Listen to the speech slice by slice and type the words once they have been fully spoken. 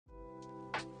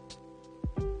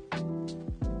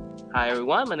Hi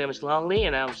everyone, my name is Longley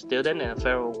and I'm a student in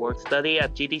Federal Work Study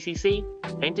at GTCC.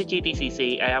 Thanks to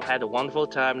GTCC, I have had a wonderful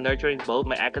time nurturing both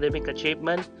my academic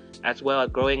achievement as well as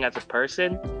growing as a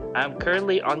person. I'm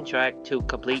currently on track to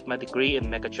complete my degree in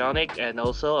mechatronics and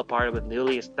also a part of a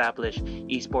newly established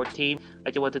esports team.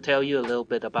 I just want to tell you a little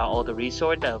bit about all the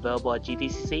resources that are available at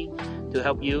GTCC to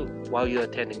help you while you're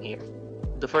attending here.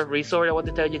 The first resource I want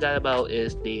to tell you guys about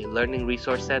is the Learning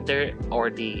Resource Center, or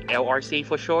the LRC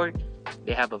for short.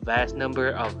 They have a vast number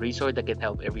of resources that can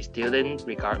help every student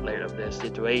regardless of their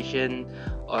situation,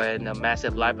 and a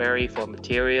massive library for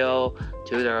material,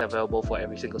 tutors available for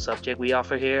every single subject we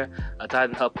offer here, a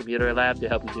Titan Hub computer lab to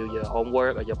help you do your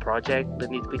homework or your project that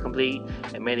needs to be complete,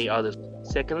 and many others.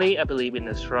 Secondly, I believe in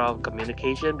a strong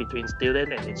communication between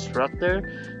student and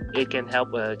instructor. It can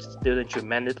help a student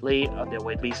tremendously on their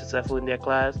way to be successful in their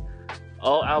class.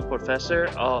 All our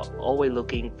professors are always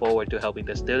looking forward to helping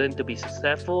the student to be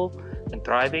successful and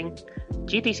thriving.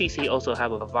 GTCC also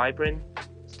have a vibrant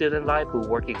student life who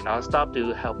working nonstop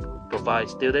to help provide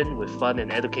students with fun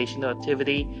and educational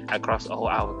activity across all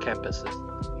our campuses.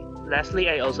 Lastly,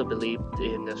 I also believe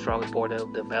in the strong importance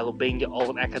of developing your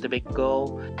own academic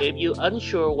goal. If you're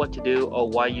unsure what to do or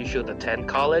why you should attend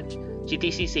college,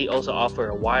 GTCC also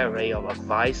offers a wide array of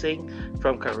advising,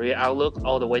 from career outlook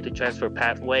all the way to transfer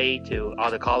pathway to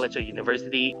other college or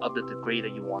university of the degree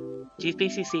that you want.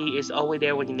 GTCC is always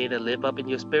there when you need to live up in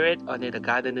your spirit or need a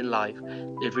guidance in life.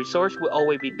 The resource will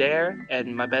always be there,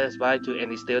 and my best advice to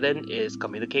any student is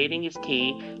communicating is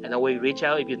key, and always reach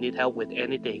out if you need help with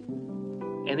anything.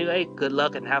 Anyway, good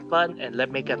luck and have fun, and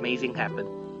let's make amazing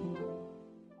happen.